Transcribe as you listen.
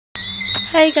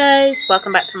Hi guys,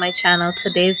 welcome back to my channel.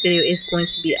 Today's video is going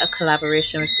to be a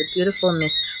collaboration with the beautiful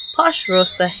Miss Posh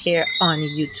Rosa here on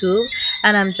YouTube,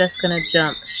 and I'm just gonna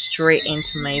jump straight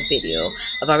into my video.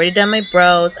 I've already done my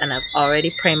brows and I've already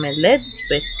primed my lids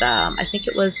with I think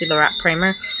it was the Lorac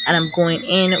primer, and I'm going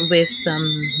in with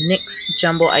some NYX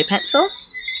Jumbo Eye Pencil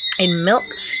in milk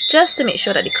just to make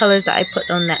sure that the colors that I put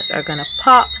on next are gonna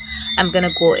pop. I'm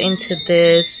gonna go into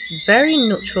this very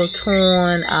neutral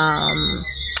tone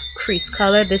crease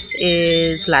color. This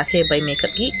is Latte by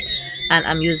Makeup Geek, and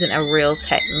I'm using a Real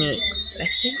Techniques, I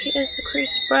think it is the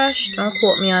crease brush, don't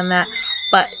quote me on that,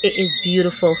 but it is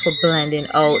beautiful for blending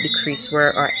out the crease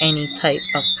work or any type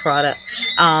of product.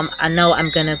 And now I'm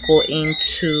gonna go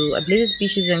into, I believe it's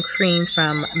Beaches and Cream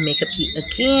from Makeup Geek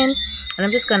again, and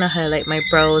I'm just gonna highlight my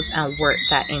brows and work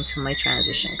that into my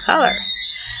transition color.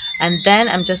 And then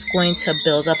I'm just going to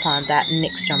build upon that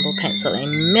NYX Jumbo Pencil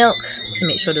in milk to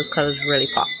make sure those colors really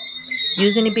pop.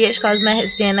 Using the BH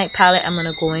Cosmetics Day and Night palette, I'm going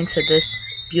to go into this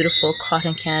beautiful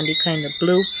cotton candy kind of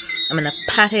blue. I'm going to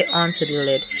pat it onto the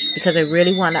lid because I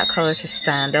really want that color to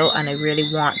stand out, and I really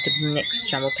want the NYX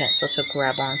Jumbo Pencil to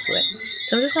grab onto it.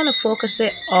 So I'm just going to focus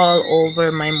it all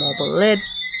over my mobile lid.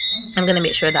 I'm going to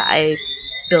make sure that I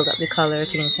build up the color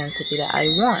to the intensity that I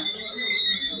want.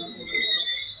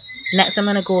 Next, I'm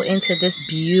going to go into this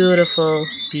beautiful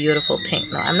pink.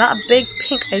 Now, I'm not a big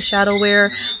pink eyeshadow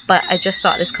wearer, but I just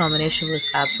thought this combination was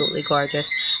absolutely gorgeous.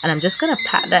 And I'm just going to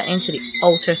pat that into the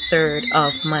outer third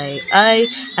of my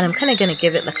eye. And I'm kind of going to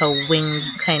give it like a winged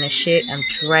kind of shape and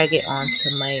drag it onto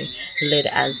my lid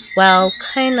as well.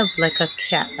 Kind of like a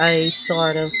cat eye,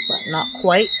 sort of, but not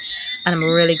quite. And I'm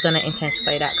really going to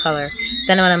intensify that color.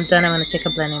 Then when I'm done, I'm going to take a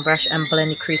blending brush and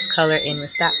blend the crease color in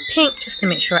with that pink, just to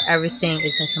make sure everything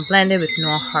is nice and blended with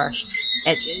no harsh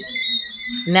edges.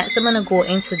 Next, I'm going to go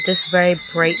into this very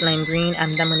bright lime green,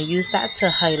 and I'm going to use that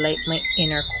to highlight my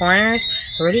inner corners.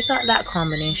 I really thought that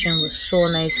combination was so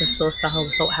nice and so subtle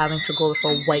without having to go with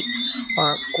a white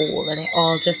or gold, and it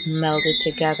all just melded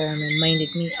together and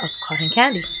reminded me of cotton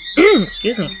candy.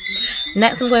 Excuse me.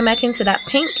 Next, I'm going back into that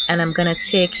pink, and I'm going to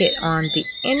take it on the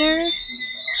inner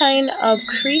kind of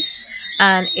crease,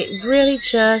 and it really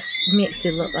just makes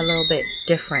it look a little bit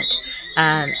different.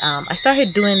 And I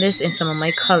started doing this in some of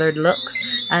my colored looks,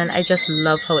 and I just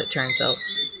love how it turns out.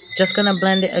 Just gonna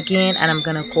blend it again, and I'm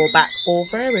gonna go back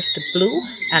over with the blue,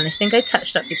 and I think I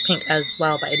touched up the pink as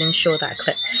well, but I didn't show that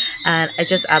clip. And I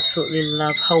just absolutely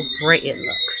love how bright it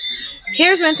looks.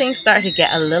 Here's when things start to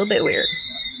get a little bit weird.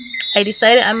 I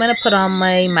decided I'm going to put on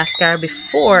my mascara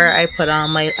before I put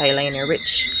on my eyeliner,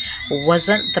 which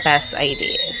wasn't the best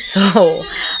idea. So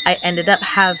I ended up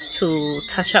having to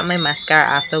touch up my mascara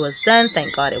after it was done.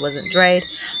 Thank God it wasn't dried.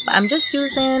 But I'm just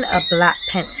using a black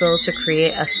pencil to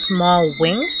create a small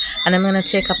wing, and I'm going to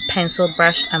take a pencil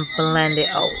brush and blend it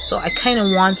out. So I kind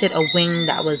of wanted a wing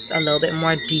that was a little bit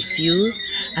more diffused,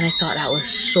 and I thought that was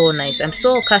so nice. I'm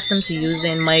so accustomed to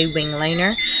using my wing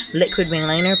liner, liquid wing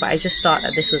liner, but I just thought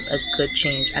that this was a good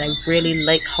change, and I really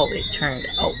like how it turned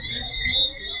out.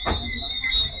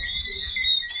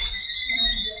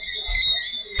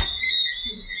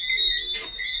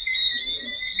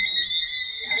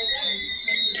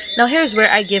 Now here's where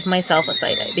I give myself a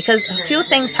side eye, because a few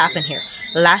things happen here.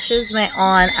 Lashes went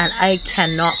on, and I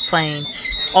cannot find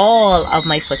all of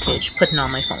my footage putting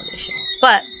on my foundation,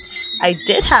 but I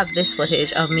did have this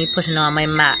footage of me putting on my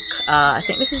MAC. I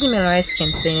think this is the Mineral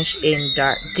Skin Finish in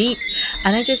Dark Deep,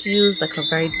 and I just used like a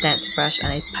very dense brush, and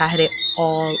I patted it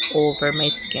all over my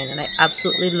skin, and I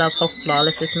absolutely love how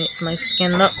flawless this makes my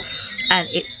skin look, and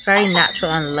it's very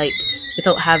natural and light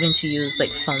without having to use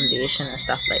like foundation and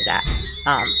stuff like that.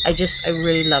 I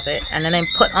really love it. And then I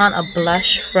put on a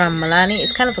blush from Milani.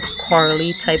 It's kind of a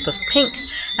corally type of pink,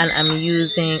 and I'm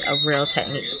using a Real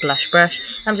Techniques blush brush.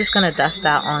 I'm just gonna dust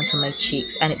that onto my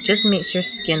cheeks, and it just makes your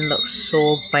skin look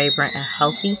so vibrant and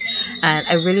healthy, and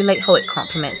I really like how it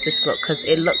complements this look because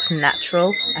it looks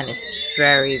natural and it's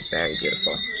very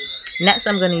beautiful. Next,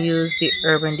 I'm going to use the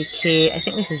Urban Decay, I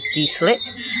think this is D-Slick,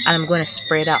 and I'm going to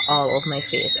spray that all over my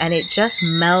face, and it just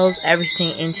melds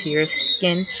everything into your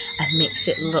skin and makes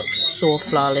it look so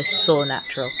flawless, so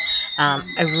natural.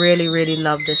 I really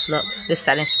love this look. This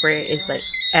setting spray is like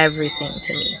everything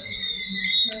to me.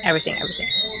 Everything.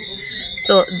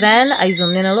 So then I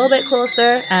zoomed in a little bit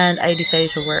closer, and I decided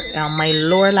to work on my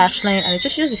lower lash line, and I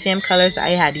just used the same colors that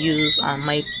I had used on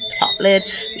my top lid,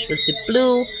 which was the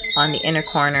blue on the inner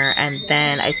corner, and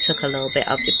then I took a little bit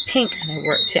of the pink and I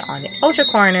worked it on the outer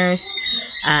corners,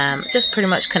 just pretty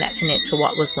much connecting it to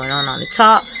what was going on the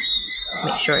top.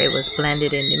 Make sure it was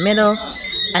blended in the middle.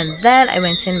 And then I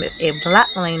went in with a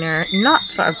black liner, not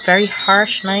for a very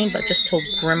harsh line, but just to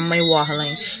brim my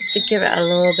waterline, to give it a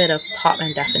little bit of pop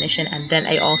and definition. And then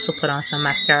I also put on some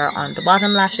mascara on the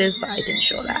bottom lashes, but I didn't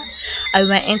show that. I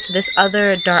went into this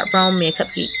other dark brown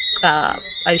Makeup Geek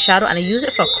eyeshadow, and I use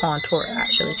it for contour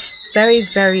actually. Very,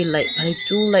 very light, but I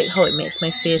do like how it makes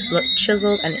my face look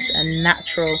chiseled, and it's a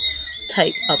natural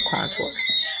type of contour.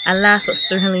 And last but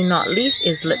certainly not least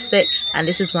is lipstick, and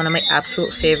this is one of my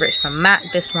absolute favorites from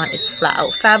MAC. This one is Flat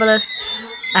Out Fabulous,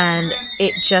 and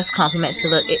it just complements the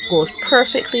look. It goes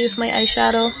perfectly with my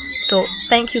eyeshadow. So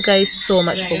thank you guys so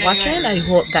much for watching. I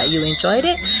hope that you enjoyed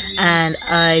it, and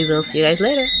I will see you guys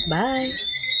later. Bye.